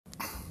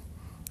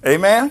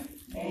Amen?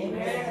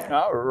 Amen.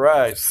 All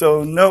right.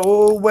 So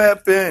no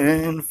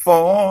weapon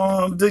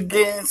formed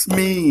against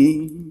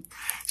me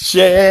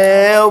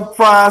shall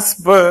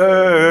prosper.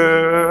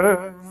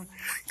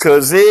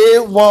 'Cause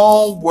it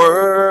won't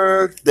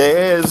work.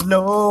 There's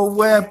no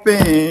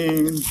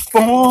weapon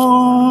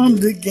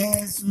formed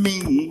against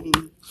me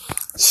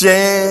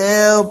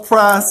shall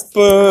prosper.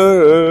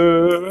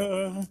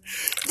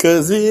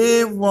 'Cause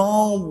it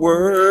won't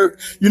work.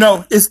 You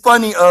know, it's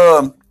funny,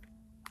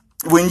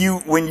 when you're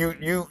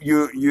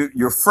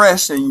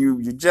fresh and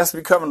you just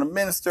becoming a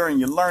minister and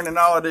you're learning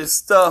all of this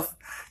stuff,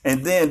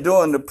 and then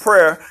during the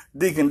prayer,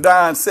 Deacon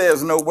Don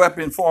says, "No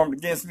weapon formed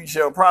against me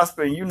shall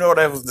prosper," and you know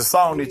that was the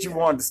song that you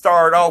wanted to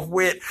start off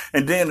with,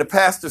 and then the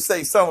pastor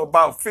say something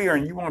about fear,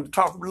 and you wanted to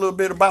talk a little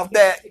bit about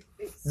that,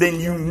 then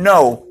you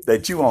know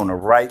that you're on the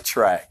right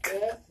track.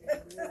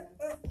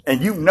 And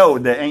you know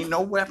there ain't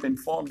no weapon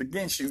formed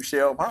against you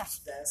shall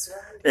prosper. That's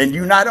right. And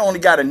you not only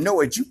got to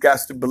know it, you got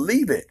to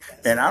believe it.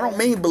 And I don't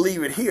mean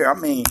believe it here. I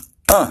mean,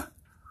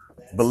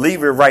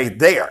 believe it right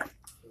there.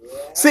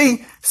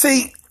 See,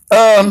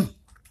 I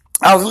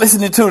was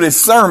listening to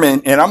this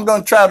sermon, and I'm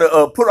going to try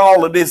to put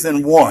all of this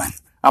in one.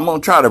 I'm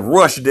going to try to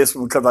rush this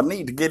one because I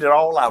need to get it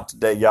all out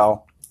today,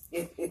 y'all.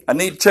 I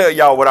need to tell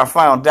y'all what I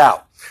found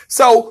out.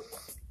 So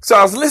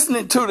I was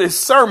listening to this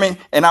sermon,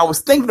 and I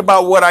was thinking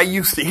about what I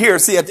used to hear.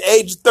 See, at the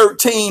age of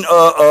 13,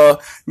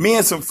 me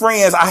and some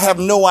friends, I have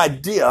no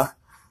idea,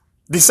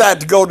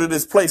 decided to go to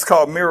this place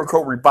called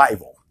Miracle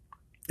Revival.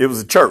 It was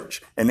a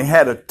church, and they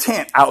had a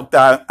tent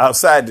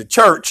outside the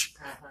church,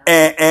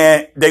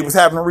 and they was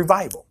having a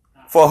revival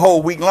for a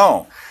whole week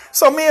long.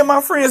 So me and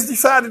my friends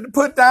decided to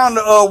put down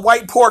the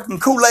white pork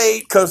and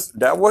Kool-Aid, because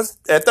that was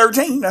at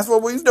 13. That's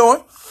what we was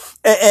doing.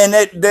 And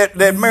that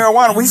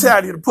marijuana, we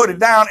decided to put it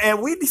down,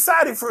 and we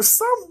decided for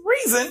some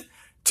reason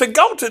to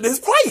go to this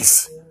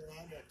place.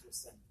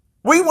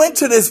 We went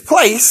to this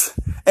place,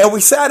 and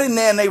we sat in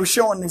there, and they were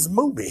showing this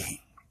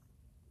movie.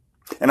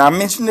 And I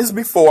mentioned this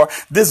before.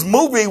 This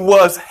movie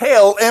was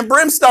Hell and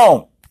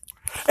Brimstone.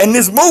 And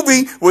this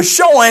movie was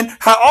showing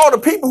how all the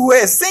people who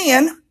had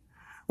sinned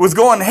was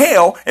going to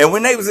hell, and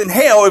when they was in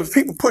hell, it was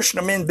people pushing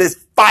them in this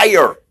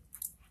fire.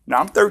 Now,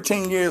 I'm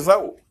 13 years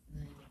old.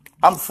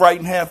 I'm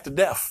frightened half to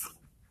death.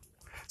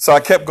 So I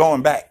kept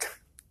going back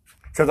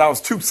because I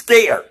was too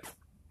scared.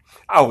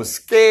 I was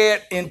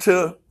scared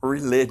into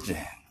religion.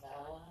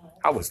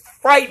 I was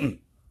frightened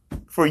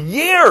for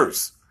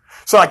years.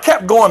 So I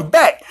kept going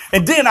back.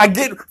 And then I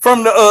go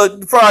from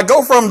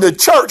the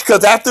church,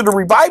 because after the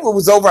revival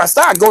was over, I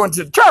started going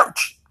to the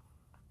church.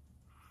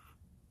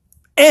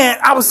 And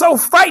I was so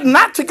frightened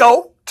not to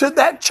go to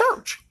that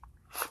church.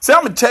 See,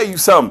 I'm going to tell you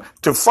something.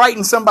 To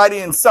frighten somebody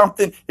in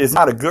something is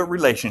not a good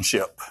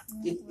relationship.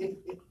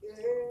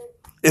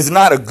 It's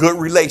not a good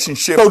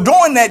relationship. So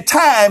during that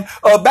time,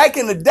 back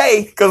in the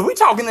day, because we're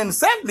talking in the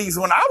 70s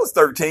when I was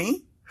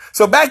 13.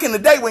 So back in the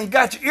day when you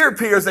got your ear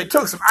pierced, they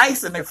took some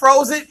ice and they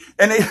froze it.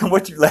 And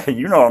what you like,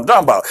 you know what I'm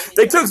talking about.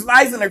 They took some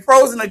ice and they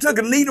froze it, and they took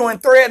a needle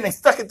and thread and they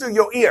stuck it through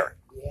your ear.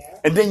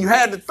 And then you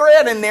had the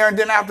thread in there, and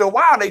then after a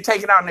while they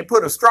take it out and they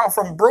put a straw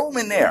from a broom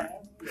in there.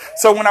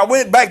 So when I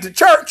went back to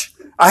church,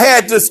 I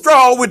had the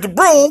straw with the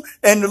broom,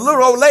 and the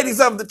little old ladies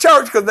of the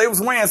church, because they was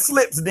wearing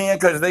slips then,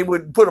 because they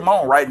would put them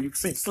on, right? You could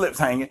see slips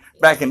hanging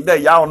back in the day.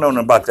 Y'all know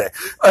nothing about that.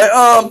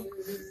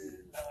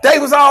 They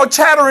was all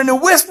chattering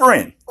and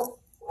whispering.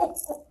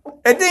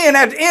 And then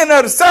at the end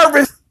of the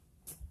service,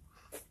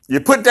 you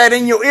put that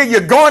in your ear,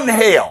 you're going to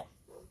hell.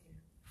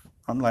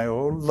 I'm like,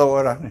 oh,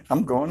 Lord,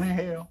 I'm going to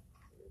hell.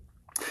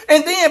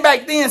 And then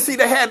back then, see,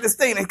 they had this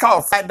thing they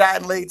called fat dye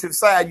and laid to the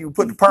side. You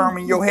put the perm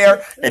in your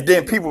hair, and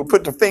then people would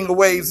put the finger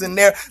waves in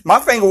there. My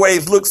finger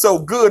waves looked so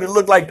good, it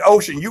looked like the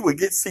ocean. You would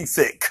get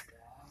seasick.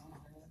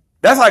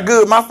 That's how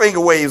good my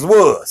finger waves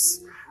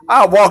was.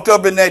 I walked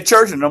up in that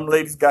church, and them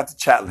ladies got to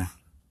chatting.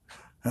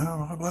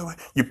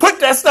 You put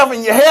that stuff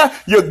in your hair,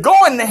 you're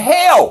going to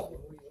hell.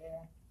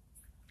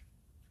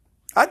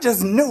 I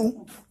just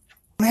knew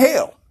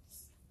hell.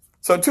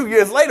 So 2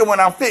 years later, when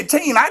I'm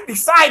 15, I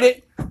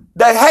decided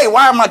that, hey,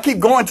 why am I keep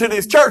going to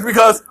this church?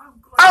 Because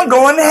I'm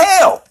going to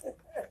hell.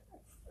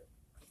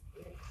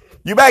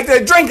 You back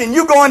there drinking,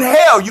 you going to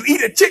hell. You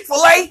eat a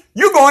Chick-fil-A,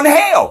 you going to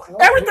hell.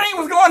 Everything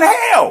was going to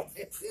hell.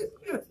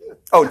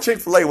 Oh,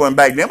 Chick-fil-A wasn't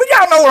back then, but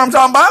y'all know what I'm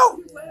talking about.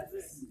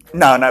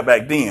 No, not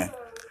back then.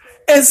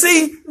 And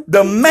see,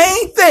 the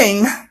main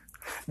thing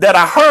that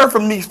I heard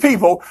from these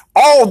people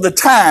all the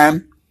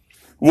time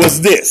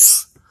was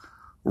this.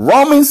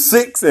 Romans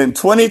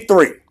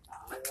 6:23.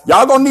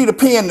 Y'all gonna need a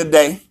pen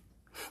today,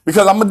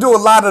 because I'm gonna do a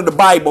lot of the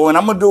Bible, and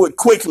I'm gonna do it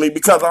quickly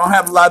because I don't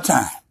have a lot of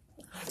time.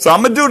 So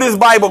I'm gonna do this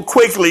Bible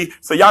quickly,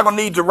 so y'all gonna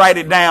need to write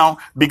it down,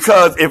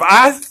 because if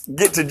I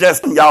get to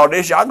just y'all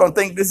this, y'all gonna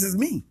think this is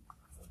me.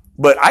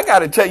 But I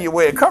gotta tell you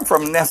where it come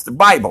from, and that's the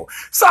Bible.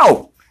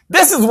 So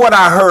this is what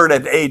I heard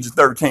at the age of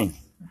 13.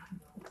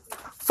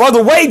 For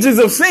the wages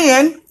of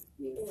sin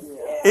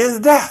is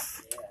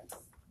death.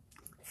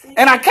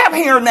 And I kept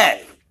hearing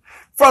that.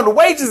 For the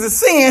wages of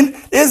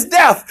sin is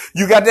death.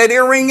 You got that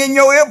earring in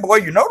your ear, boy,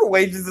 you know the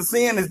wages of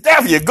sin is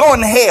death. You're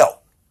going to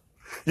hell.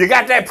 You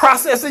got that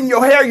process in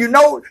your hair. You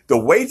know the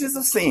wages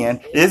of sin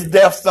is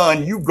death,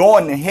 son. You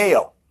going to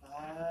hell.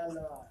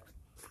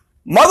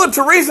 Mother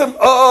Teresa,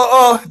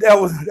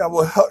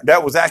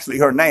 that was actually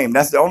her name.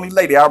 That's the only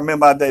lady I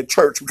remember at that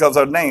church because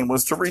her name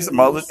was Teresa,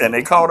 Mother, and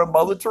they called her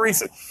Mother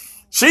Teresa.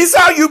 She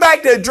saw you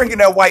back there drinking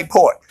that white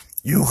port.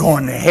 You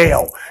going to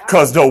hell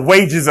because the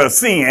wages of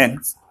sin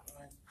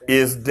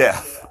is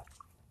death.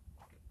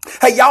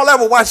 Hey, y'all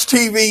ever watch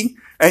TV?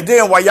 And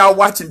then while y'all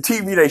watching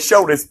TV, they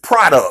show this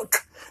product.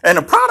 And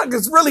the product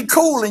is really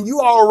cool and you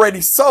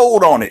already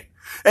sold on it.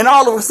 And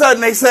all of a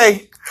sudden they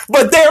say,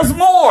 but there's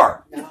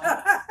more.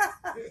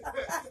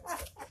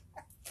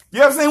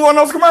 You ever seen one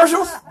of those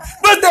commercials?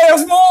 But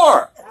there's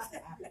more.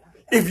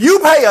 If you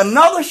pay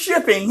another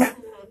shipping,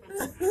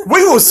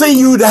 we will send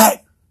you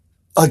that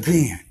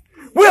again.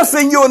 We'll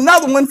send you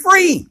another one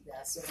free.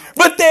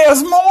 But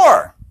there's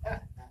more.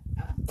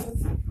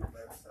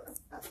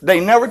 They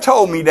never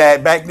told me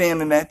that back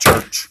then in that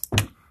church.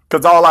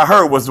 Because all I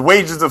heard was the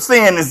wages of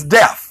sin is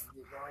death.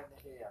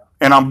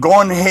 And I'm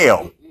going to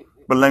hell.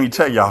 But let me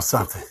tell y'all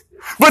something.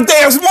 But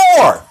there's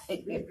more.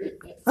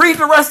 Read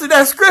the rest of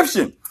that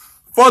scripture.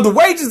 For the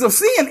wages of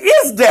sin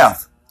is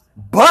death.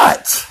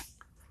 But,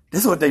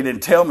 this is what they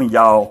didn't tell me,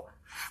 y'all.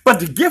 But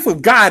the gift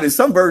of God, and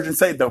some versions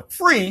say the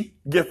free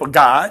gift of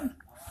God.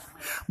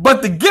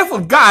 But the gift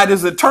of God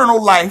is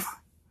eternal life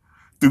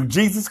through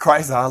Jesus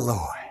Christ our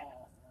Lord.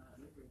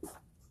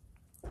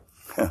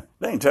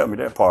 They didn't tell me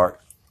that part.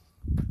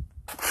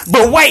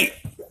 But wait,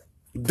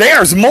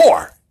 there's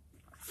more.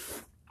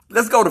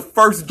 Let's go to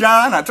 1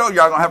 John. I told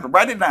you I'm going to have to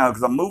write it down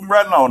because I'm moving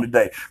right along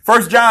today.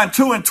 1 John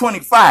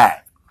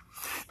 2:25.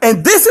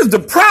 And this is the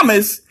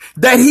promise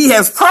that he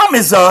has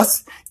promised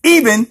us,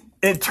 even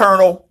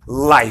eternal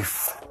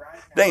life.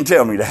 They didn't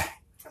tell me that.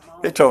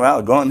 They told me I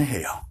was going to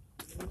hell.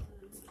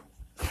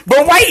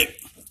 But wait,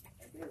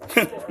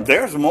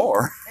 there's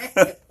more.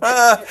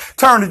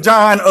 Turn to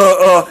John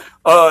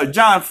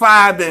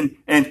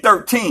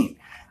 5:13.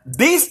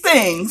 These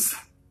things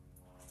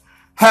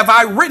have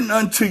I written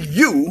unto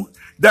you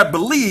that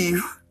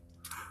believe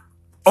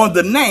on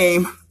the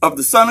name of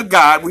the Son of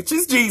God, which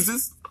is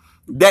Jesus,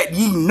 that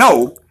ye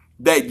know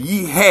that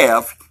ye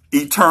have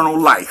eternal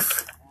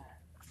life.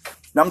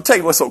 Now I'm going to tell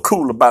you what's so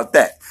cool about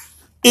that.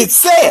 It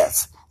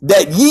says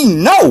that ye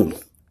know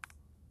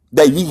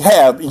that ye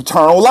have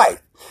eternal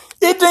life.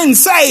 It didn't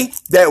say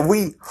that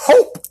we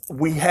hope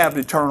we have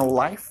eternal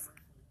life.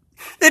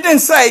 It didn't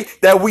say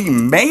that we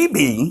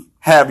maybe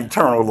have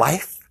eternal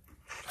life.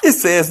 It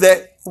says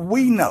that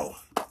we know.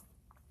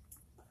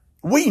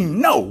 We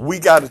know we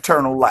got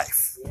eternal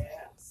life.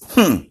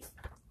 But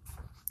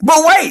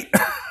wait.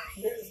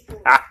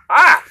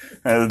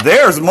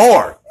 There's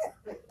more.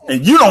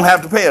 And you don't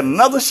have to pay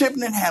another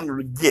shipping and handle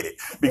to get it.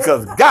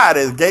 Because God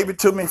has gave it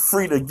to me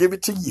free to give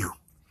it to you.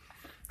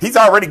 He's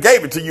already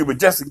gave it to you, but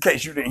just in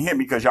case you didn't hear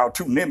me because y'all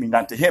too near me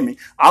not to hear me,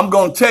 I'm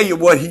going to tell you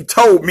what he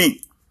told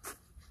me.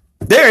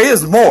 There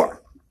is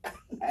more.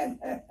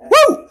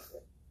 Woo!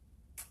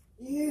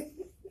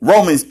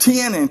 Romans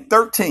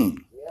 10:13.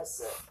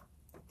 Yes,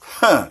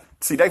 sir.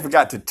 See, they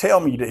forgot to tell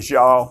me this,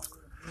 y'all.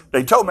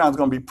 They told me I was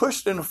going to be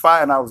pushed in the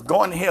fire and I was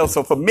going to hell.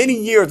 So for many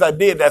years I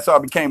did that, so I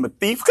became a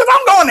thief because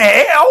I'm going to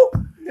hell.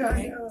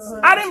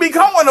 I didn't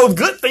become one of those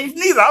good thieves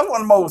neither. I was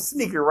one of the most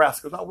sneaky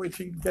rascals. I'll wait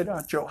till you get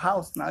out your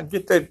house and I'll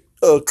get that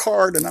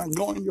card and I'll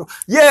go in your...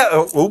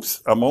 Yeah,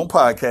 oops, I'm on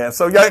podcast.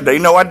 So yeah, they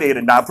know I did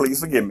it. Now please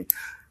forgive me.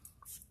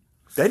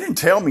 They didn't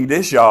tell me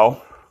this,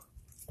 y'all.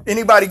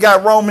 Anybody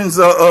got Romans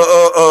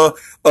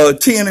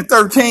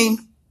 10:13?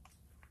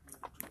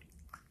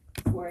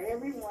 For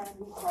everyone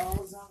who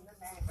calls on the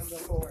name of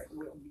the Lord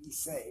will be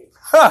saved.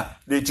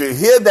 Did you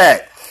hear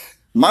that?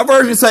 My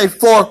version say,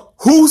 for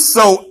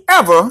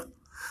whosoever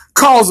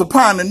calls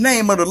upon the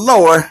name of the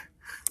Lord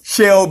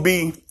shall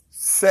be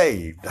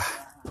saved.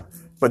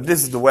 But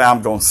this is the way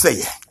I'm going to say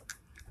it.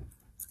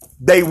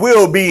 They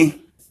will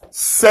be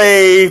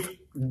saved.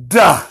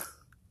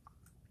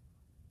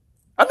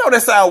 I know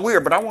that sounds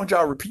weird, but I want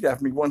y'all to repeat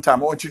after me one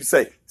time. I want you to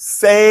say,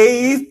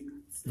 saved.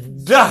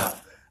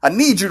 I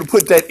need you to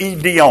put that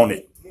ED on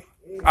it.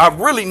 I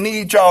really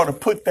need y'all to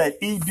put that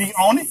ED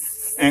on it.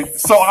 And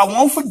so I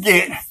won't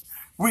forget,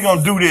 we're going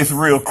to do this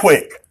real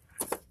quick.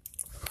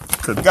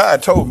 Because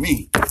God told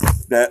me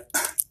that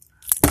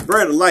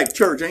Bread of Life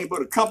Church ain't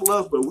but a couple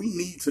of us, but we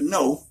need to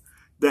know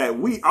that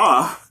we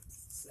are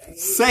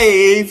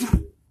saved.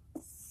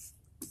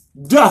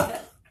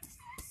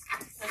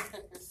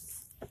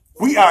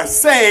 We are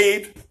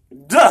saved.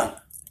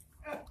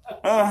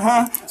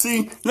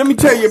 See, let me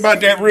tell you about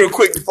that real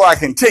quick before I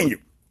continue.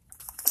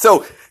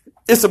 So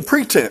it's a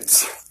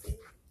pretense.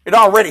 It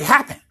already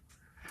happened.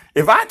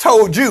 If I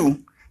told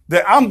you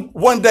that I'm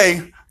one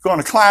day going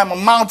to climb a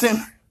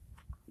mountain,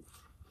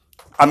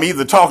 I'm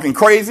either talking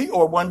crazy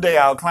or one day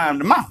I'll climb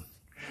the mountain.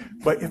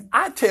 But if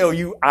I tell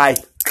you I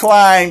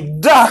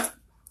climbed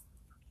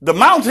the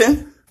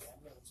mountain,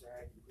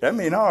 that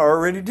means I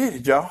already did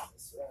it, y'all.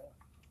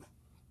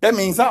 That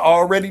means I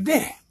already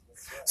did it.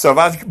 So if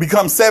I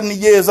become 70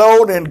 years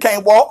old and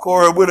can't walk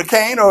or with a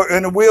cane or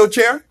in a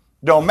wheelchair,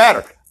 don't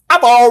matter. I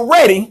I've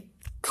already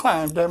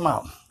climbed that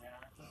mountain.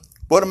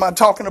 What am I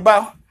talking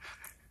about?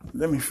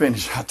 Let me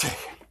finish. I'll tell you.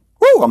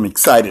 Woo, I'm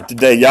excited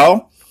today,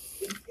 y'all.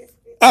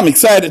 I'm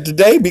excited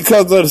today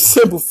because of the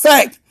simple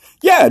fact,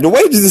 yeah, the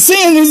wages of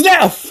sin is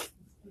death.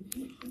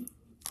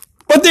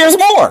 But there's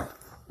more.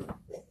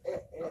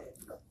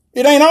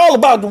 It ain't all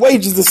about the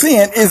wages of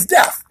sin, it's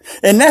death.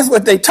 And that's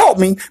what they taught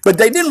me, but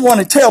they didn't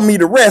want to tell me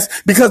the rest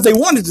because they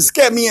wanted to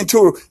scare me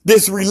into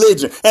this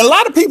religion. And a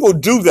lot of people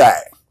do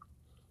that.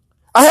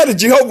 I had a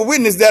Jehovah's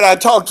Witness that I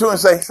talked to and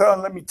say,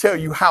 son, let me tell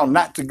you how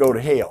not to go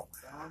to hell.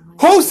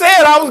 Who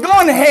said I was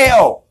going to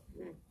hell?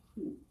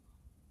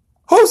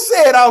 Who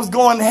said I was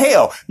going to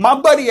hell? My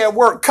buddy at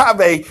work,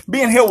 Kave,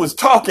 me and him was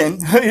talking.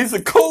 He's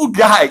a cool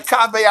guy.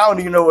 Kave, I don't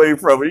even know where he's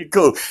from, but he's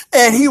cool.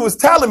 And he was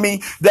telling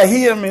me that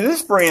he and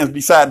his friends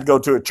decided to go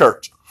to a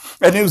church.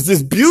 And it was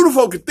this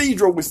beautiful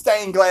cathedral with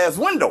stained glass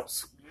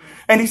windows.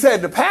 And he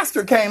said the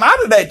pastor came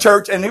out of that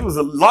church and it was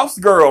a lost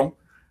girl.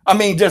 I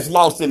mean, just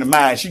lost in the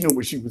mind. She knew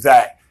where she was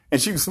at.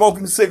 And she was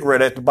smoking a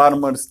cigarette at the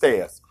bottom of the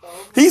stairs.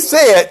 He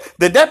said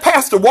that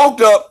pastor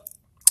walked up,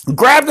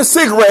 grabbed the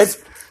cigarettes,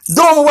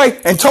 threw them away,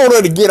 and told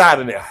her to get out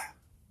of there.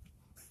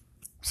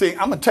 See,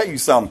 I'm going to tell you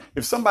something.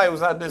 If somebody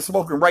was out there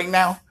smoking right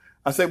now,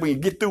 I said, when you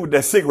get through with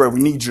that cigarette, we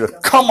need you to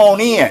come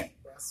on in.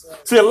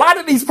 See, a lot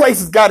of these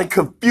places got it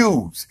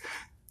confused.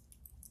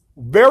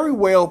 Very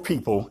well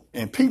people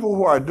and people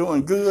who are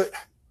doing good,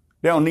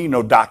 they don't need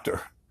no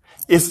doctor.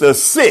 It's the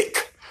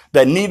sick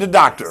that need a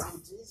doctor.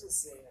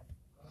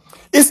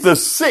 It's the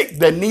sick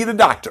that need a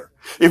doctor.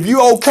 If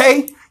you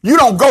okay, you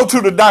don't go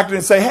to the doctor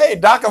and say, hey,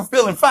 doc, I'm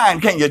feeling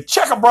fine. Can you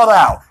check a brother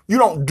out? You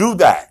don't do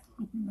that.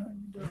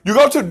 You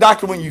go to the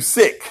doctor when you're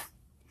sick.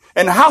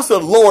 And the house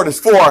of the Lord is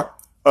for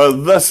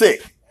the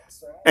sick.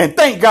 And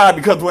thank God,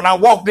 because when I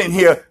walked in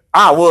here,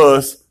 I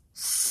was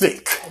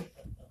sick.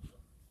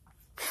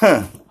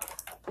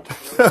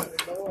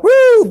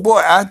 Woo,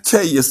 boy, I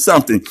tell you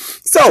something.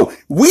 So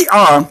we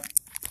are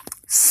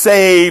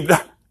saved.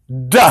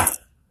 Duh.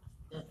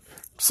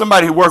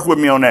 Somebody work with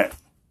me on that.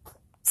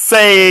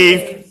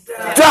 Saved.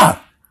 Duh.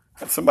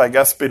 Somebody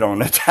got spit on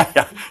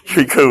that.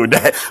 Pretty cool with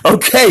that.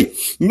 Okay.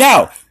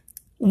 Now,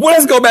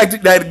 let's go back to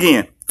that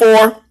again.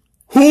 For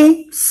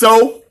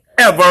whosoever,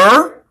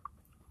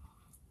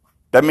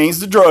 that means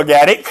the drug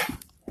addict.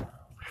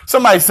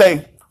 Somebody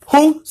say,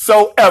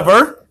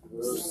 whosoever.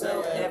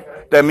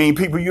 Whosoever. That means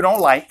people you don't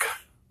like.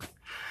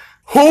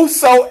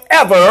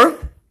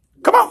 Whosoever.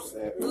 Come on.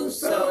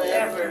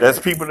 Whosoever. That's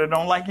people that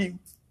don't like you.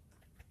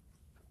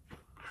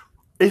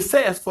 It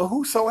says, for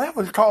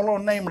whosoever call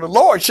on the name of the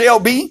Lord shall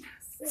be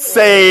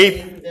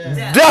saved.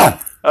 Done.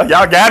 Oh,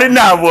 y'all got it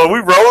now, boy. We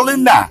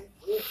rolling now.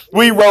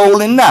 We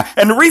rolling now.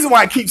 And the reason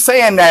why I keep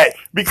saying that,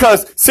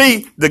 because,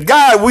 see, the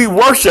God we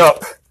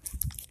worship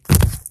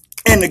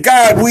and the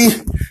God we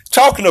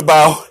talking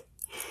about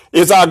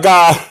is our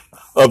God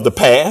of the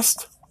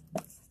past.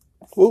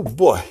 Oh,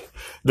 boy.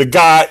 The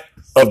God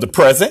of the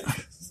present.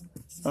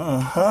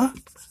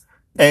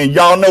 And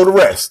y'all know the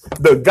rest.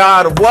 The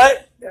God of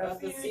what?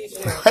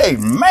 Hey,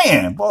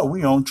 man, boy,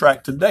 we on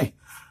track today.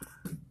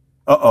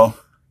 Uh-oh.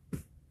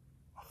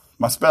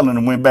 My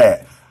spelling went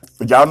bad.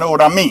 But y'all know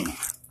what I mean.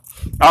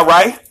 All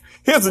right.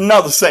 Here's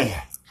another saying.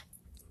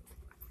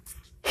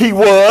 He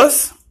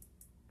was,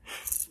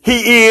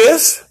 he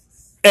is,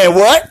 and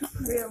what?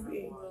 Will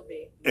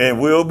be.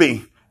 And will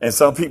be. And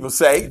some people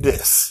say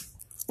this.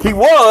 He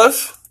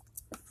was,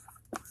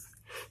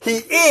 he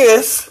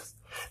is,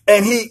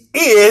 and he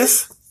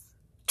is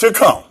to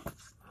come.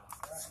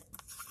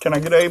 Can I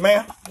get an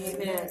amen?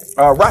 Amen.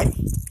 All right.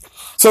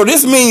 So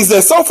this means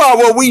that so far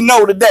what we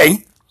know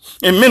today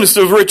in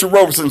Minister Richard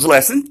Roberson's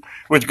lesson,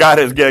 which God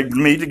has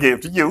given me to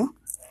give to you,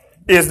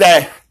 is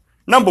that,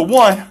 number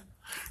one,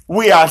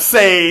 we are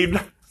saved.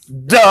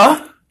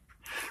 Duh.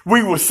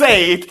 We were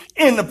saved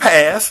in the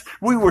past.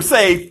 We were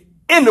saved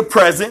in the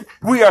present.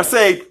 We are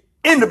saved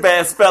in the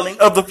bad spelling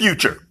of the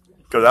future,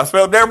 because I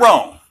spelled that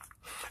wrong.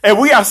 And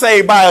we are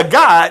saved by a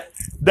God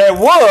that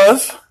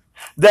was,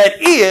 that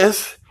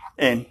is,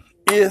 and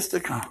is to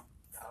come.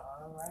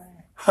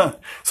 Huh.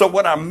 So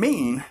what I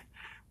mean,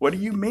 what do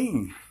you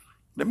mean?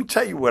 Let me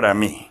tell you what I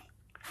mean.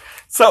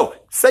 So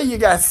say you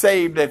got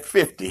saved at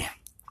 50.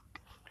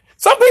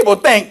 Some people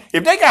think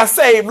if they got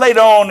saved later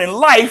on in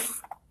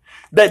life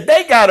that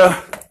they got to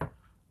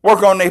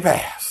work on their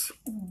past.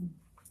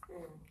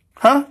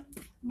 Huh?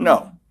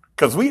 No.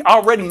 Because we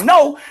already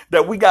know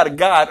that we got a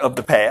God of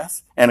the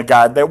past and a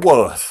God that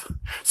was.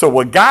 So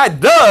what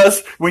God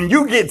does when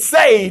you get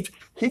saved,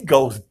 he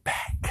goes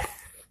back.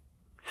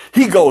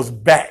 He goes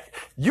back.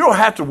 You don't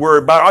have to worry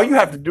about it. All you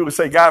have to do is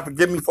say, God,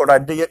 forgive me for what I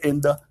did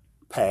in the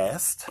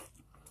past.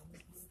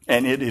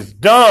 And it is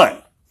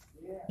done.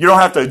 You don't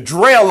have to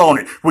dwell on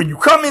it. When you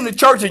come into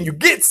church and you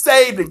get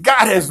saved and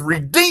God has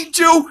redeemed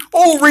you,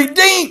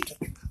 redeemed.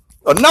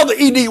 Another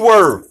ED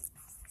word,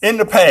 in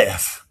the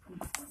past.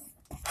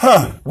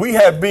 We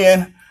have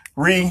been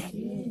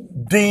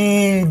redeemed.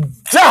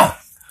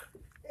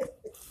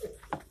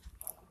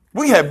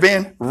 We have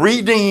been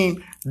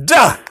redeemed.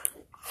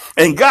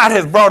 And God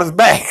has brought us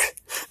back.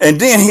 And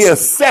then he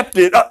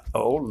accepted,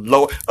 oh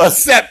Lord,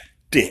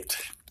 accepted.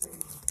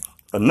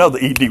 Another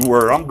ED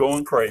word. I'm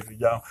going crazy,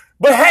 y'all.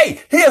 But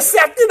hey, he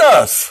accepted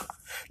us.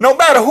 No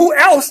matter who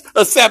else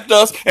accept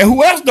us and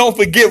who else don't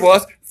forgive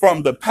us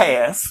from the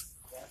past,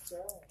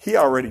 he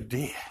already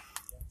did.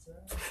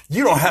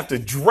 You don't have to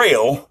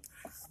dwell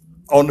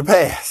on the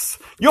past.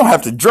 You don't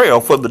have to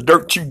dwell for the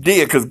dirt you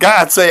did, because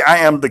God say, I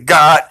am the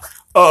God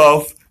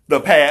of the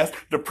past,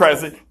 the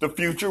present, the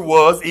future,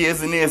 was,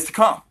 is, and is to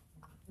come.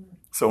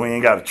 So we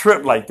ain't got a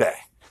trip like that,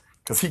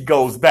 because he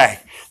goes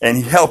back and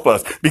he help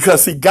us,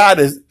 because see, God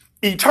is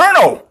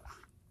eternal.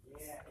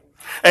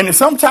 And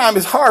sometimes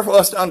it's hard for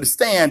us to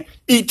understand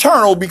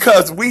eternal,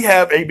 because we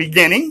have a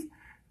beginning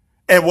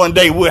and one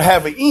day we'll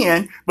have an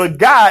end, but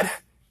God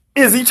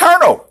is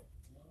eternal.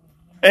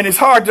 And it's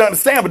hard to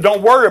understand, but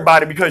don't worry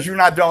about it, because you're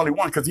not the only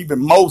one, because even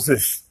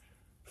Moses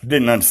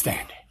didn't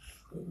understand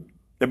it.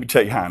 Let me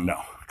tell you how I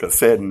know, because it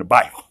said in the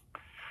Bible.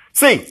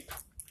 See,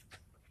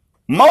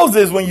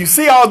 Moses, when you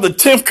see all the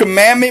 10th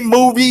Commandment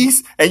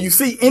movies and you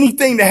see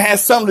anything that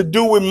has something to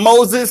do with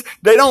Moses,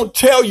 they don't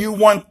tell you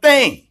one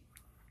thing.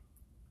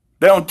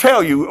 They don't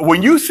tell you.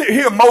 When you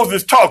hear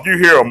Moses talk, you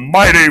hear a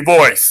mighty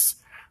voice.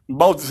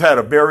 Moses had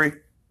a very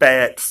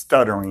bad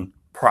stuttering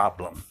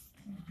problem.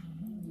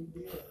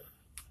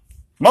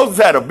 Moses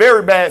had a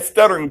very bad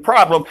stuttering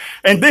problem,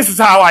 and this is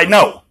how I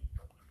know.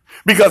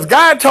 Because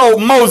God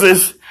told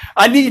Moses,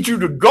 I need you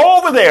to go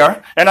over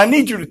there, and I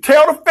need you to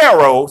tell the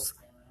pharaohs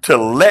to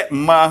let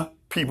my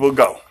people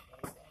go.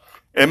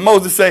 And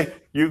Moses said,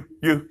 you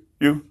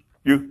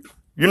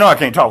know I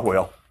can't talk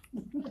well.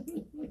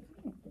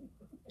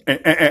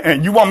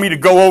 And you want me to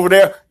go over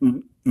there?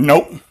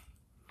 Nope.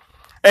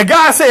 And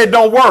God said,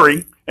 don't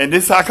worry. And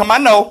this is how come I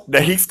know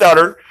that he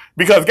stuttered.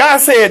 Because God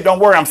said, don't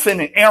worry, I'm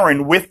sending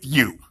Aaron with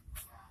you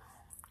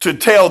to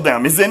tell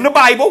them. It's in the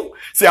Bible.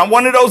 See, I'm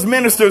one of those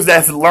ministers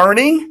that's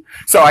learning.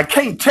 So I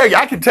can't tell you.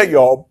 I can tell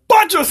you a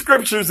bunch of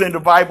scriptures in the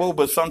Bible,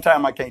 but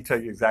sometimes I can't tell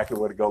you exactly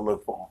where to go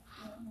look for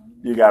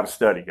them. You got to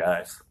study,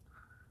 guys.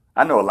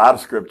 I know a lot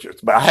of scriptures,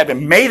 but I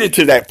haven't made it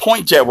to that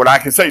point yet where I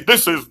can say,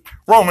 this is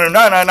Romans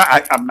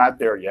 9:9. I'm not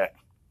there yet.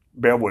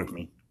 Bear with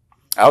me.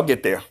 I'll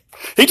get there.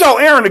 He told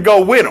Aaron to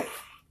go with him.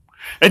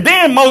 And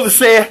then Moses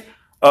said,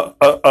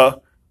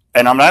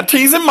 and I'm not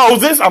teasing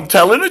Moses. I'm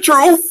telling the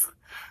truth.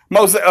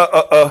 Moses,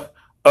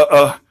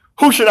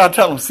 who should I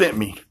tell him sent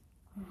me?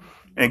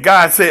 And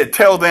God said,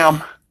 tell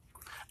them,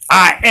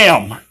 I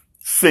am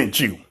sent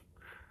you.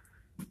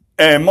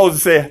 And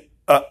Moses said,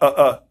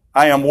 I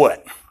am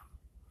what?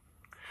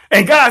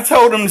 And God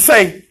told him to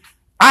say,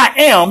 I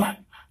am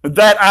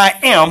that I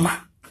am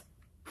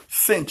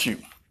sent you.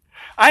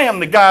 I am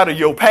the God of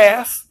your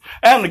past.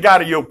 I am the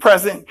God of your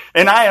present.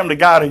 And I am the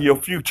God of your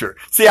future.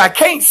 See, I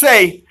can't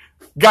say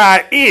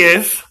God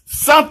is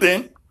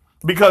something,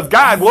 because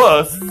God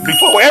was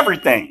before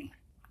everything.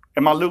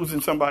 Am I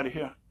losing somebody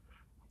here?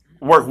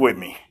 Work with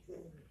me.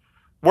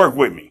 Work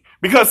with me.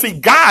 Because see,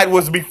 God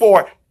was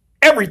before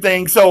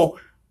everything. So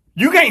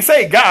you can't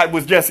say God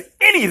was just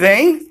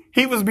anything.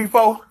 He was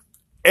before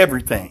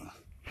everything.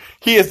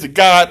 He is the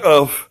God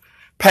of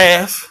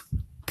past,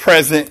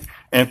 present,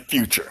 and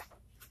future.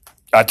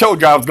 I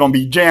told you I was going to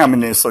be jamming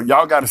this, so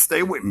y'all got to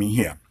stay with me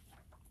here.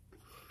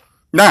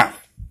 Now,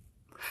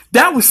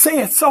 that was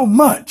said so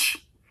much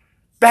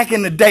back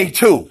in the day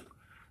too.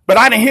 But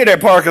I didn't hear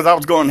that part because I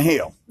was going to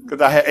hell.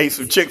 Because I had ate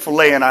some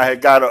Chick-fil-A and I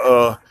had got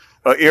a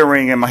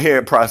earring in my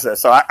hair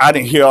process. So I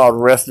didn't hear all the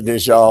rest of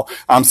this, y'all.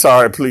 I'm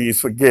sorry. Please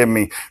forgive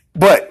me.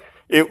 But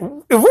if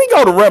we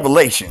go to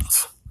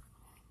Revelations,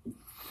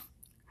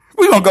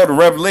 we're going to go to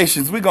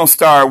Revelations. We're going to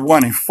start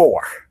 1 and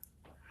 4.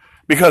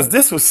 Because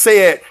this was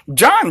said,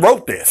 John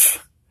wrote this,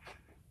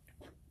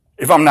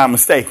 if I'm not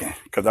mistaken,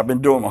 because I've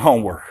been doing my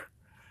homework.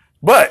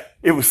 But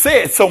it was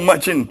said so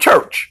much in the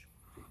church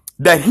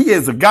that he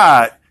is a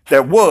God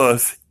that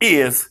was,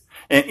 is,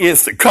 and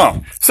is to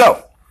come.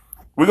 So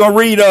we're going to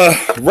read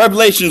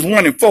Revelations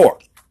 1 and 4.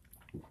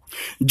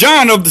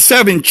 John of the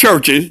 7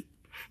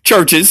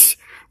 churches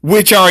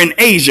which are in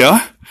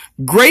Asia,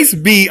 grace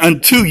be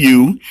unto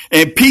you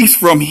and peace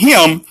from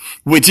him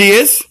which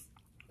is,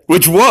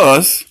 which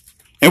was,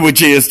 and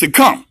which is to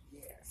come.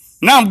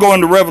 Now I'm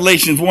going to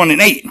Revelations 1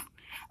 and 8.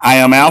 I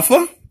am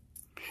Alpha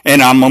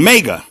and I'm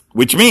Omega,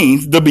 which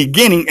means the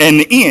beginning and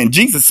the end.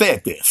 Jesus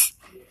said this.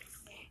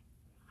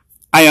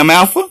 I am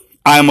Alpha,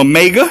 I am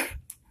Omega,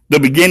 the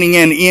beginning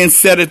and the end,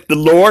 saith the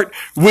Lord,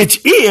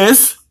 which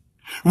is,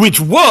 which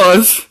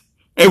was,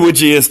 and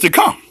which is to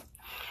come.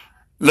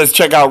 Let's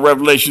check out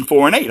Revelation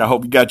 4 and 8. I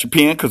hope you got your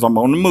pen because I'm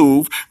on the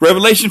move.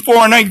 Revelation 4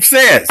 and 8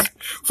 says,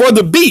 for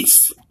the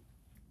beasts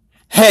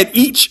had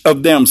each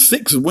of them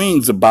 6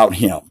 wings about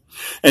him,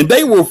 and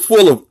they were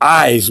full of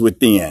eyes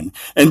within,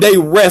 and they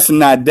rest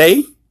not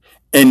day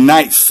and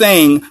night,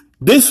 saying,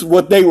 this,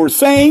 what they were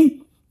saying,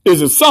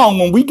 is a song.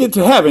 When we get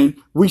to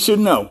heaven, we should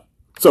know.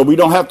 So we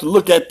don't have to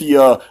look at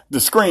the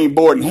screen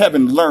board in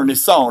heaven to learn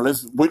this song.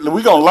 We're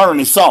going to learn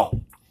this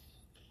song.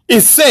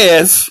 It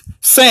says,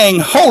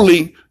 saying,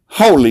 holy,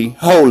 holy,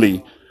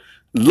 holy,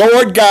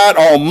 Lord God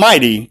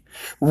Almighty,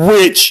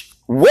 which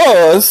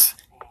was,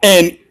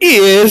 and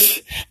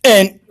is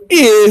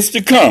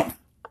to come.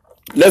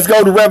 Let's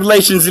go to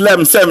Revelations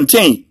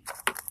 11:17.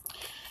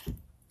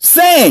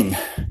 Saying,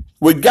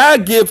 would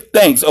God give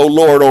thanks, O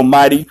Lord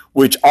Almighty,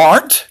 which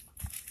art,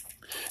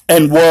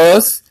 and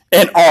was,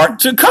 and art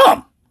to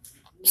come.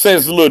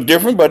 Says a little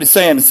different, but it's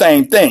saying the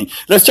same thing.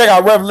 Let's check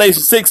out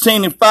Revelation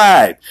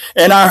 16:5.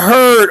 And I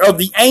heard of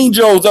the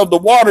angels of the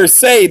waters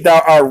say,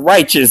 thou art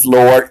righteous,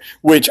 Lord,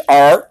 which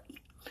art,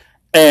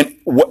 and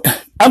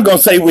I'm going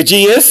to say which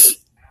is,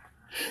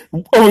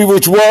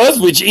 which was,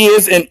 which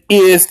is, and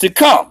is to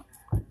come.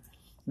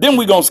 Then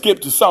we're going to skip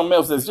to something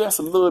else that's just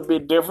a little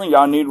bit different.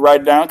 Y'all need to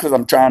write it down because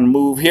I'm trying to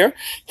move here.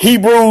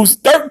 Hebrews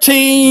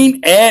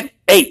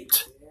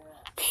 13:8.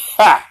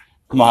 Ha!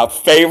 My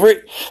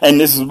favorite. And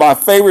this is my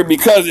favorite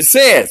because it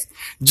says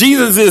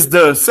Jesus is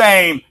the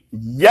same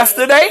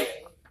yesterday,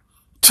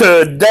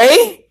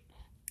 today,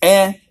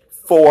 and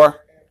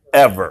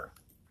forever.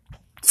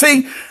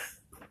 See,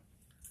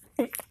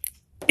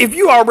 if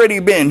you already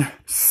been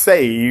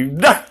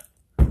saved,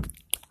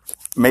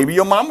 maybe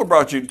your mama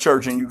brought you to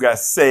church and you got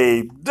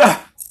saved.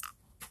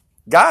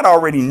 God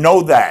already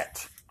know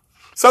that.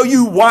 So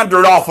you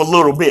wandered off a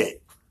little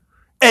bit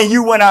and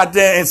you went out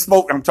there and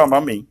smoked. I'm talking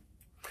about me.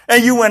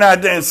 And you went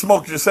out there and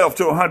smoked yourself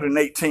to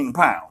 118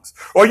 pounds.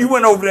 Or you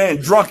went over there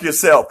and drunk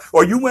yourself.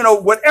 Or you went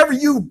over, whatever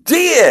you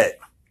did,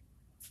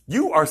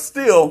 you are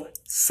still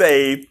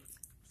saved.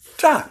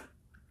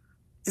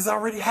 It's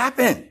already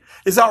happened.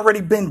 It's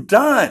already been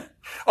done.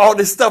 All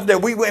this stuff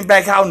that we went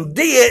back out and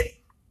did,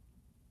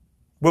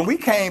 when we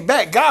came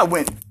back, God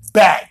went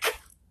back.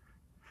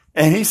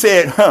 And he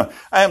said,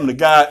 I am the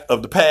God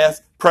of the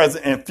past,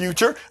 present, and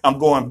future. I'm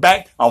going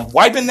back. I'm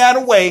wiping that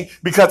away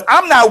because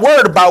I'm not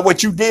worried about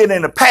what you did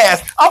in the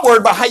past. I'm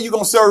worried about how you're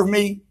going to serve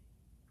me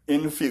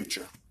in the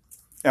future.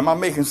 Am I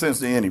making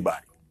sense to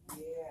anybody? Yeah.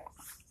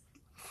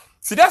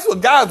 See, that's what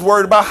God's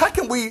worried about. How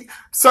can we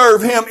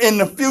serve him in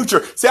the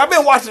future? See, I've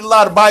been watching a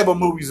lot of Bible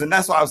movies, and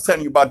that's why I was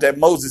telling you about that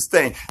Moses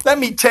thing. Let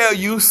me tell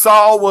you,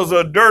 Saul was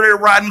a dirty,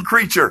 rotten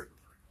creature.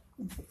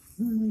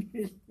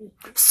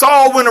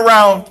 Saul went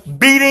around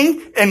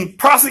beating and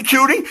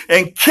prosecuting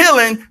and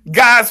killing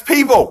God's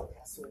people.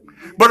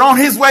 But on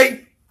his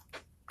way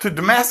to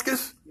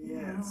Damascus,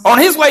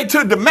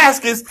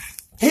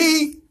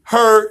 he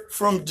heard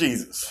from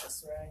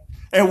Jesus.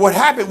 And what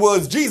happened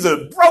was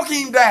Jesus broke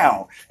him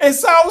down. And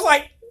Saul was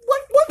like,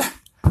 what?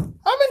 I've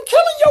been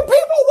killing your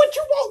people. What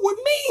you want with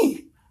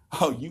me?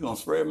 Oh, you gonna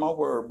spread my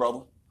word,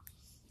 brother.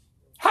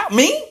 How,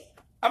 me?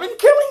 I've been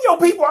killing your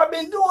people. I've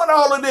been doing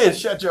all of this.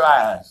 Shut your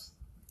eyes.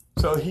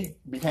 So he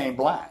became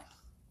blind.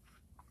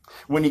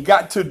 When he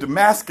got to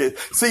Damascus,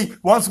 see,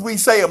 once we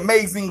say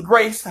amazing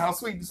grace, how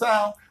sweet the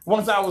sound,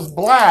 once I was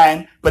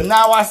blind, but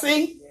now I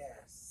see.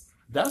 Yes.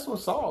 That's what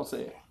Saul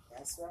said.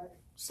 That's right.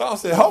 Saul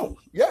said, oh,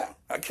 yeah,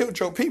 I killed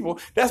your people.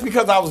 That's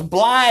because I was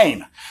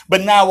blind,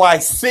 but now I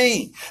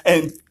see.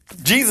 And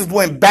Jesus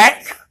went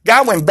back,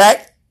 God went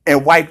back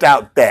and wiped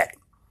out that.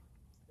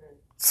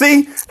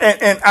 See,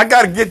 and I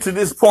got to get to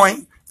this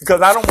point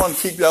because I don't want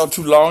to keep y'all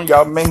too long.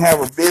 Y'all may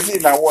have a busy,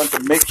 and I want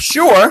to make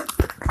sure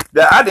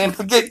that I didn't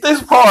forget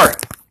this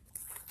part.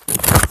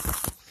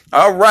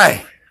 All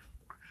right.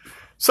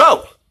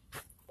 So,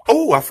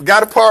 I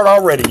forgot a part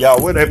already,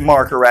 y'all. Where that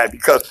marker at?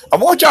 Because I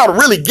want y'all to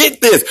really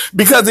get this.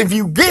 Because if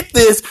you get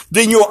this,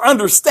 then you'll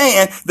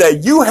understand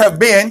that you have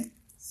been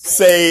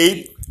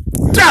saved.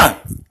 Done.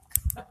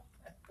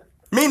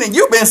 Meaning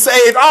you've been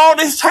saved all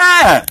this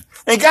time.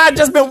 And God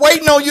just been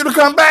waiting on you to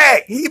come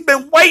back. He's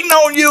been waiting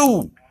on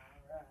you.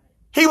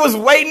 He was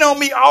waiting on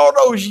me all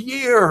those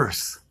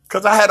years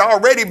because I had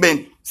already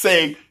been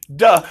saved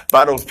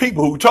by those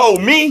people who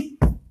told me,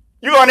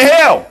 you're going to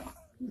hell.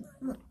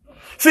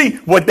 See,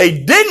 what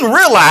they didn't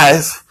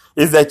realize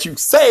is that you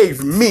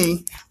saved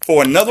me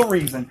for another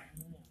reason.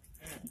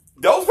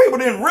 Those people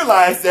didn't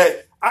realize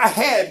that I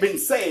had been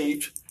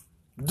saved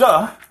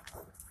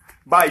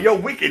by your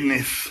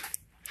wickedness,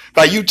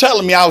 by you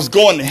telling me I was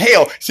going to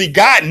hell. See,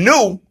 God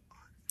knew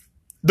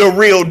the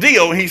real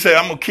deal. He said,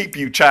 I'm going to keep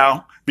you,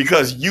 child,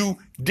 because you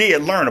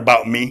did learn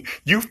about me.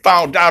 You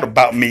found out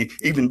about me,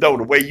 even though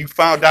the way you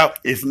found out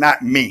is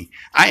not me.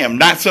 I am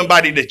not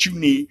somebody that you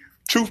need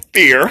to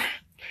fear.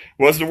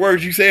 What's the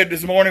words you said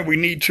this morning? We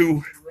need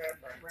to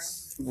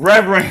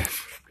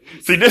reverence.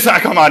 See, this is how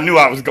come I knew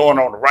I was going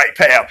on the right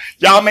path.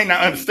 Y'all may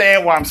not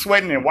understand why I'm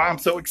sweating and why I'm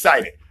so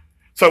excited.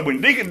 So when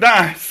Deacon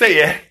Don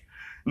said,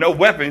 no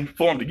weapon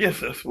formed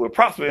against us will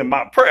prosper in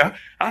my prayer,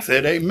 I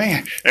said,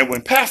 amen. And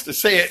when Pastor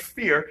said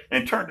fear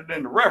and turned it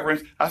into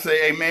reverence, I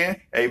say,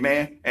 amen,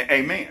 amen, and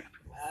amen.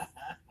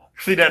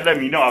 See, that let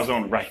me know I was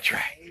on the right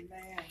track.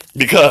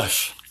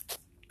 Because,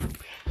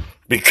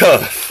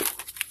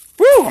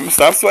 I'm going to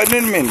stop sweating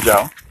in a minute,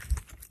 y'all.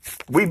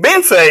 We've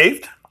been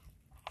saved.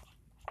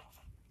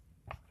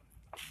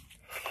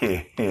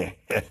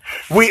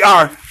 We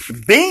are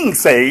being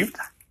saved.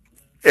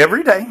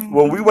 Every day,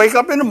 when we wake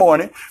up in the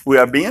morning, we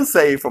are being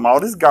saved from all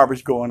this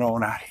garbage going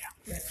on out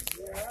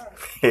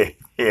here.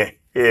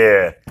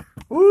 Yeah.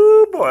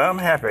 Woo, boy, I'm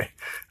happy.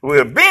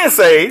 We're being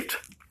saved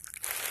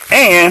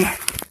And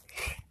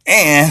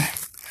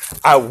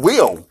I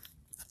will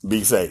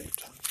be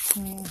saved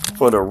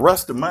for the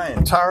rest of my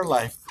entire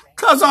life.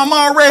 Because I'm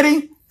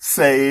already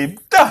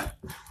saved.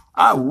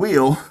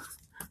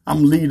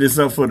 I'm leave this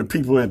up for the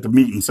people at the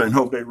meeting, so I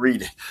hope they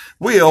read it.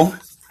 Will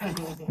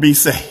be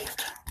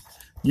saved.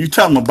 You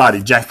tell them about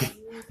it, Jackie.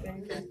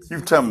 You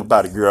tell them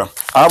about it, girl.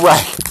 All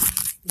right.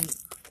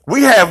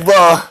 We have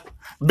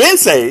been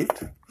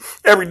saved.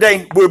 Every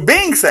day we're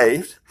being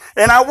saved,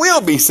 and I will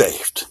be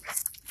saved.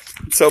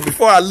 So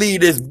before I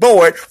leave this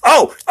board,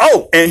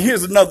 and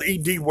here's another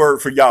ED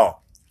word for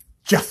y'all.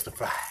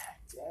 Justified.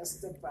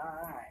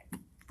 Justified.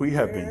 We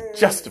have been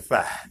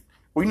justified.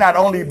 We not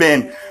only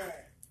been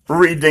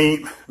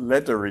redeemed,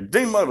 let the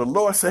Redeemer of the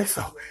Lord say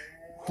so.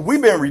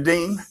 We've been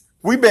redeemed.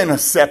 We've been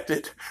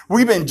accepted.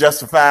 We've been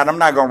justified. I'm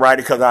not going to write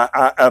it because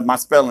I my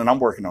spelling, I'm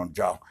working on it,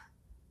 y'all.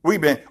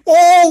 We've been,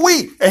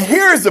 and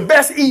here's the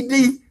best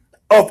ED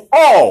of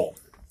all.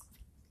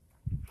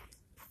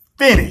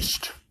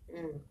 Finished.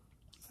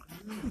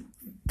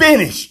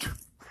 Finished.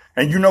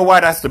 And you know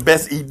why that's the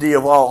best ED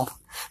of all?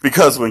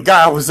 Because when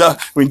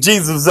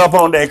Jesus was up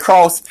on that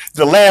cross,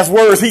 the last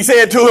words he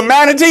said to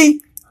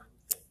humanity,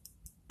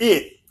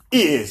 it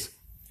is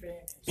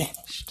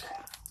finished.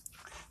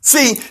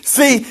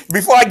 See,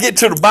 before I get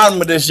to the bottom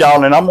of this,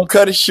 y'all, and I'm going to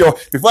cut it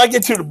short. Before I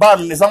get to the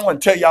bottom of this, I'm going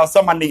to tell y'all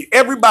something. I need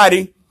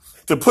everybody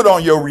to put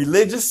on your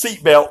religious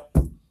seatbelt,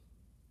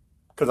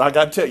 because I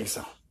got to tell you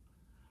something.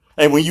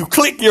 And when you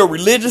click your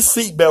religious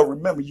seatbelt,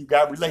 remember you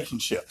got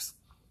relationships.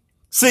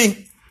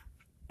 See,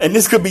 and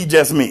this could be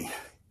just me.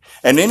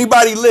 And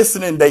anybody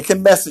listening, they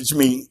can message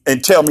me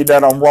and tell me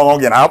that I'm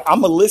wrong. And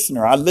I'm a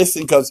listener. I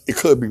listen because it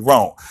could be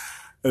wrong.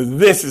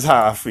 This is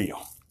how I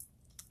feel.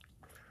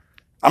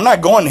 I'm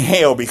not going to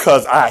hell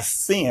because I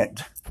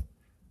sinned.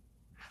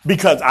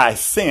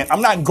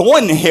 I'm not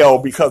going to hell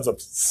because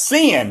of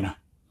sin.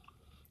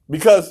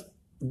 Because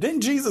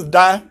didn't Jesus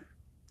die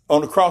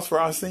on the cross for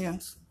our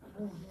sins?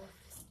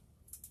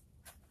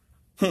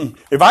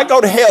 If I go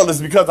to hell,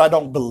 it's because I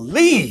don't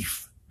believe.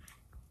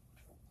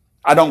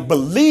 I don't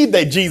believe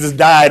that Jesus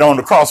died on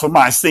the cross for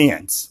my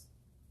sins.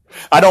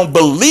 I don't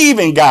believe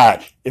in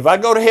God. If I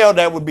go to hell,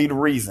 that would be the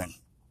reason.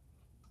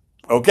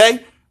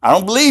 Okay? I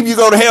don't believe you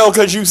go to hell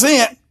because you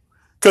sinned.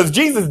 Because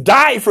Jesus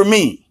died for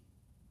me.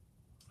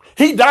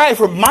 He died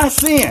for my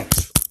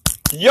sins.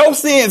 Your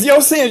sins,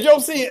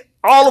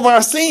 all of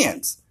our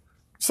sins.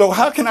 So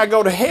how can I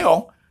go to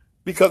hell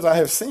because I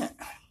have sinned?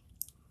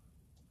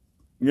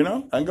 You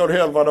know, I can go to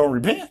hell if I don't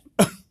repent.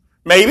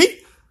 Maybe.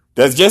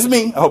 That's just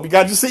me. I hope you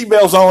got your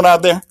seatbelts on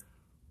out there.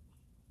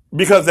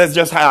 Because that's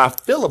just how I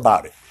feel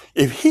about it.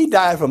 If he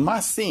died for my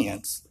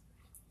sins,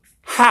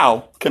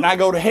 how can I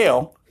go to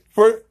hell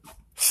for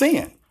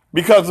sin?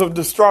 Because of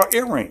the straw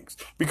earrings.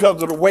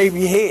 Because of the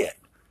wavy head.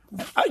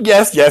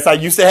 Yes, I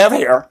used to have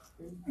hair.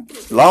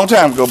 A long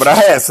time ago, but I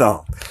had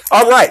some.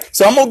 All right.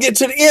 So I'm going to get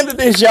to the end of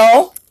this,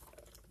 y'all.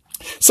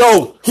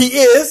 So he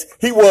is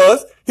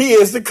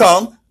to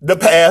come, the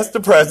past, the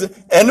present,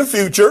 and the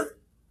future.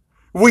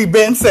 We've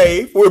been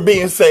saved. We're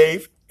being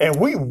saved. And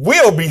we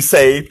will be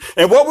saved.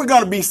 And what we're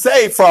going to be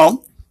saved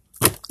from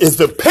is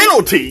the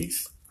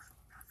penalties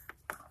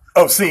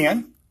of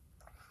sin.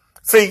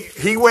 See,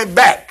 he went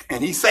back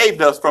and he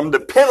saved us from the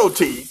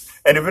penalties.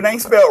 And if it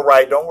ain't spelled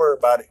right, don't worry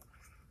about it.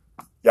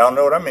 Y'all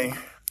know what I mean.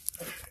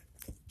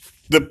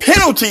 The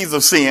penalties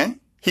of sin,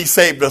 he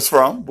saved us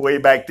from way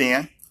back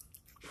then.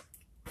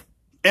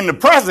 In the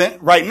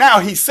present, right now,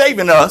 he's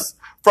saving us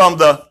from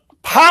the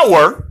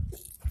power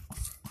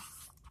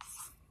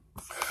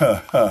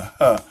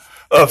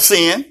of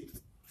sin.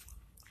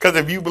 Because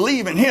if you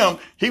believe in him,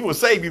 he will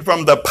save you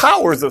from the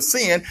powers of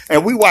sin.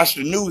 And we watch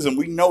the news and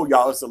we know,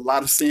 y'all, there's a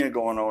lot of sin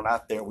going on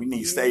out there. We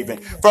need saving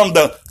from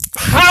the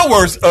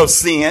powers of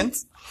sin.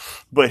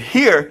 But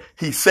here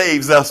he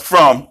saves us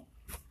from.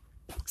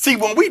 See,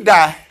 when we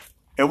die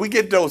and we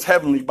get those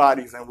heavenly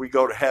bodies and we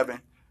go to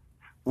heaven,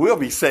 we'll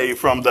be saved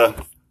from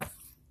the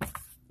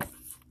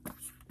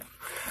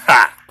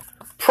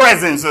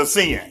presence of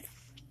sin.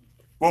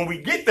 When we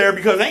get there,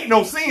 because ain't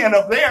no sin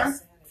up there.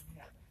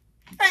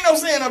 Ain't no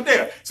sin up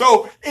there.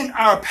 So in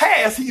our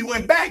past, he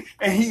went back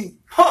and he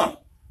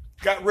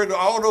got rid of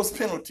all those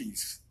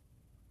penalties.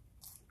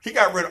 He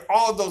got rid of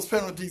all those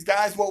penalties.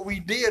 Guys, what we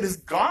did is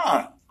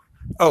gone.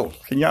 Oh,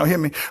 can y'all hear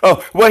me?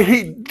 Oh, what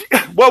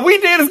we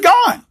did is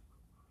gone.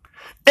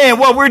 And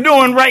what we're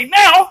doing right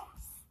now,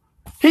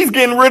 he's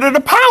getting rid of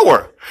the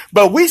power.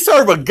 But we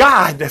serve a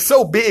God that's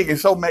so big and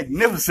so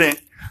magnificent.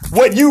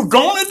 What you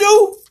gonna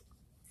do?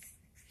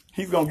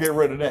 He's gonna get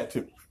rid of that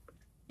too.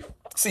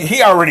 See,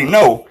 he already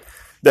know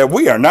that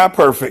we are not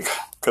perfect,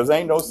 because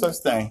ain't no such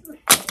thing.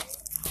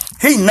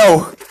 He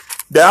know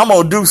that I'm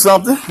gonna do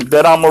something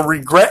that I'm gonna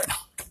regret,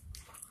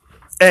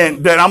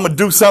 and that I'm gonna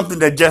do something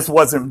that just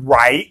wasn't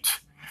right,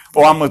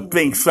 or I'm gonna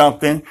think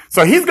something.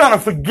 So he's gonna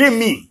forgive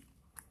me,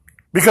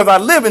 because I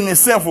live in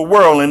this sinful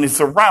world and it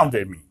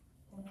surrounded me.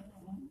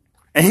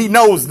 And he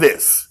knows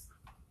this.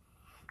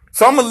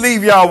 So I'm gonna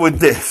leave y'all with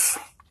this.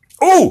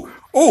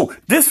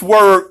 This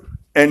word,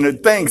 and the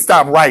thing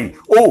stopped writing.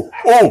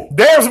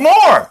 There's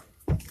more.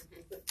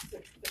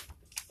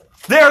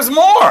 There's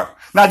more.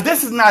 Now,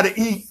 this is not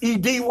an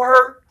ED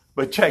word,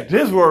 but check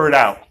this word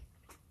out.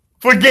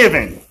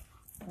 Forgiving.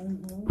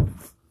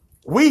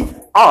 We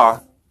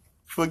are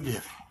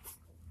forgiven.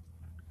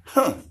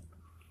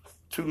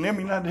 Too near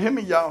me not to hear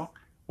me, y'all.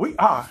 We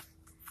are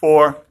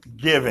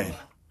forgiven.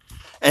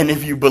 And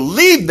if you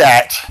believe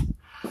that,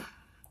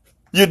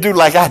 you do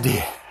like I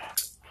did.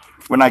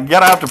 When I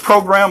got out the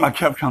program, I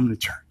kept coming to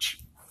church.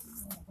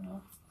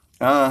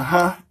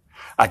 I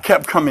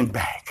kept coming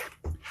back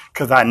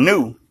because I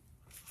knew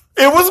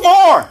it was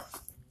more.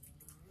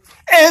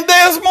 And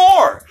there's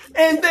more.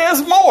 And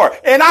there's more.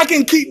 And I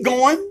can keep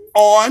going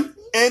on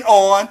and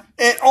on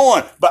and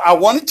on. But I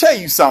want to tell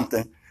you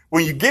something.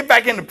 When you get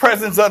back in the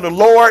presence of the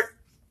Lord,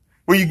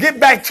 when you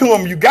get back to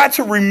him, you got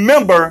to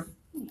remember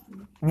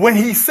when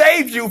he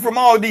saved you from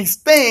all these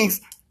things,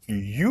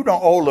 you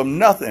don't owe them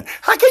nothing.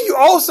 How can you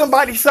owe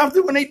somebody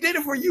something when they did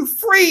it for you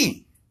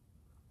free?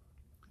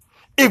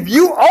 If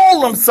you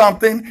owe them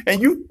something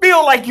and you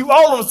feel like you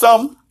owe them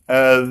something,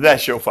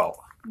 that's your fault.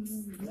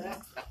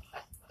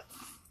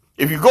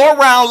 If you go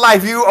around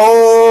life, you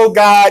owe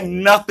God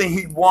nothing.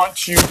 He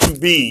wants you to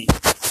be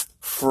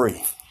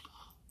free.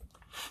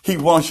 He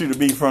wants you to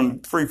be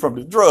free from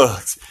the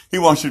drugs. He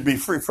wants you to be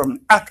free from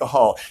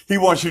alcohol. He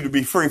wants you to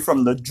be free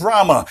from the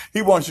drama.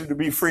 He wants you to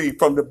be free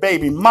from the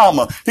baby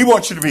mama. He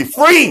wants you to be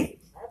free.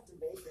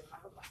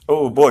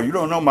 Oh boy, you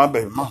don't know my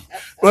baby mama.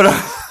 But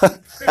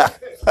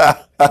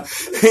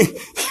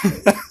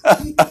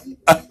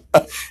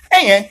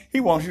and he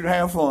wants you to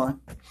have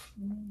fun.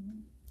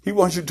 He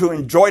wants you to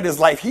enjoy this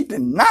life. He did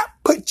not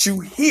put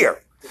you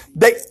here.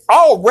 They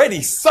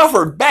already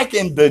suffered back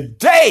in the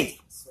day.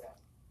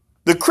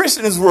 The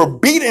Christians were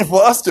beaten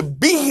for us to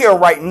be here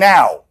right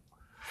now.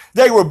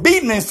 They were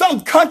beaten in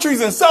some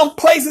countries, in some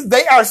places.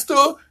 They are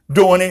still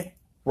doing it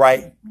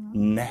right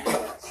now.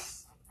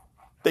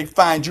 They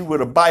find you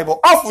with a Bible,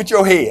 off with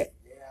your head.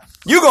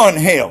 You're going to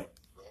hell.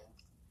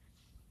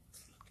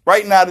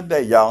 Right now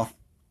today, y'all.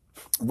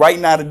 Right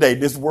now today,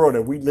 this world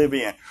that we live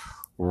in.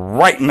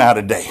 Right now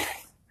today.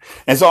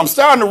 And so I'm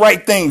starting to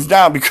write things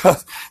down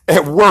because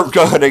at work,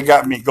 they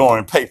got me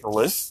going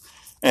paperless.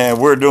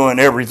 And we're doing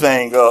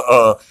everything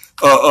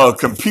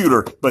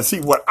computer. But see,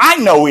 what I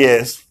know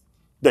is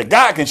that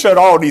God can shut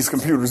all these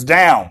computers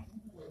down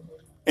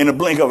in a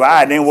blink of an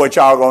eye. Then what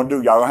y'all going to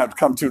do? Y'all going to have to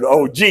come to the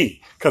OG.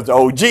 Because the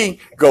OG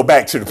go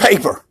back to the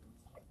paper.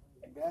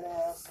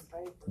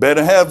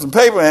 Better have some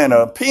paper and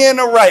a pen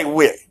to write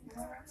with.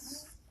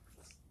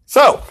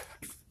 So,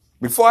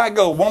 before I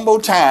go one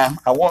more time,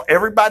 I want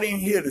everybody in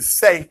here to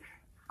say,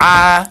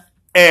 I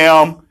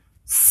am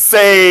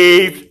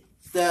saved.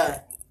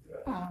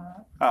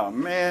 Oh,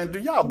 man, do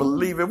y'all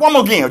believe it? One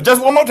more again,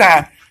 just one more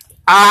time.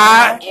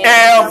 I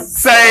am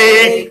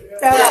saved.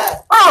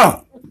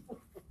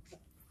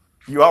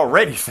 You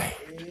already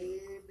saved.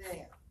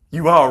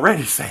 You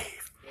already saved.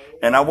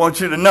 And I want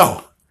you to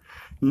know,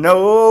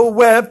 no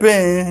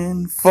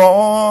weapon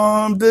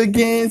formed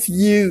against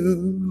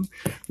you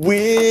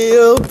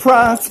will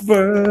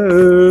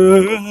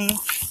prosper,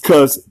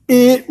 'cause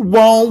it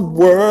won't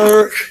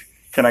work.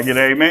 Can I get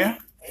an amen?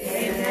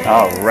 Amen.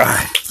 All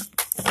right.